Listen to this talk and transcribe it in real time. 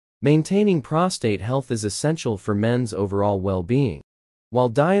Maintaining prostate health is essential for men's overall well-being. While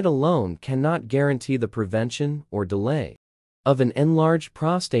diet alone cannot guarantee the prevention or delay of an enlarged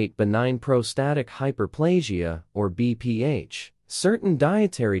prostate, benign prostatic hyperplasia, or BPH, certain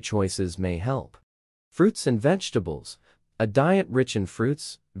dietary choices may help. Fruits and vegetables. A diet rich in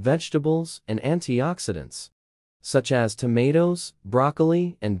fruits, vegetables, and antioxidants, such as tomatoes,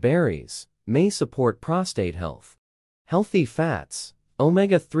 broccoli, and berries, may support prostate health. Healthy fats.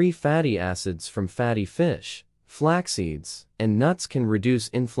 Omega-3 fatty acids from fatty fish, flax seeds, and nuts can reduce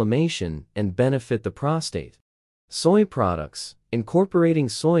inflammation and benefit the prostate. Soy products. Incorporating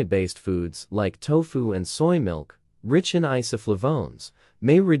soy-based foods like tofu and soy milk, rich in isoflavones,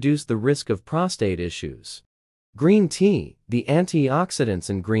 may reduce the risk of prostate issues. Green tea. The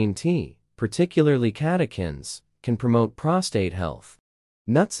antioxidants in green tea, particularly catechins, can promote prostate health.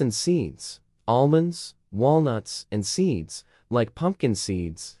 Nuts and seeds. Almonds, walnuts, and seeds, like pumpkin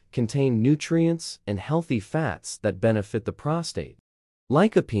seeds, contain nutrients and healthy fats that benefit the prostate.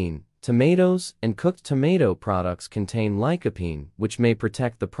 Lycopene. Tomatoes and cooked tomato products contain lycopene, which may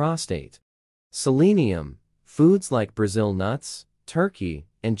protect the prostate. Selenium. Foods like Brazil nuts, turkey,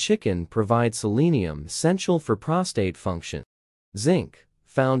 and chicken provide selenium essential for prostate function. Zinc.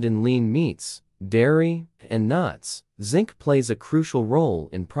 Found in lean meats, dairy, and nuts, zinc plays a crucial role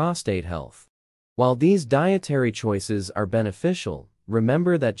in prostate health. While these dietary choices are beneficial,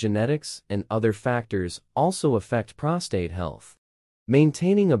 remember that genetics and other factors also affect prostate health.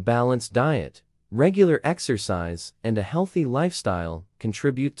 Maintaining a balanced diet, regular exercise, and a healthy lifestyle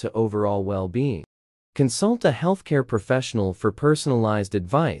contribute to overall well-being. Consult a healthcare professional for personalized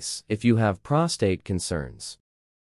advice if you have prostate concerns.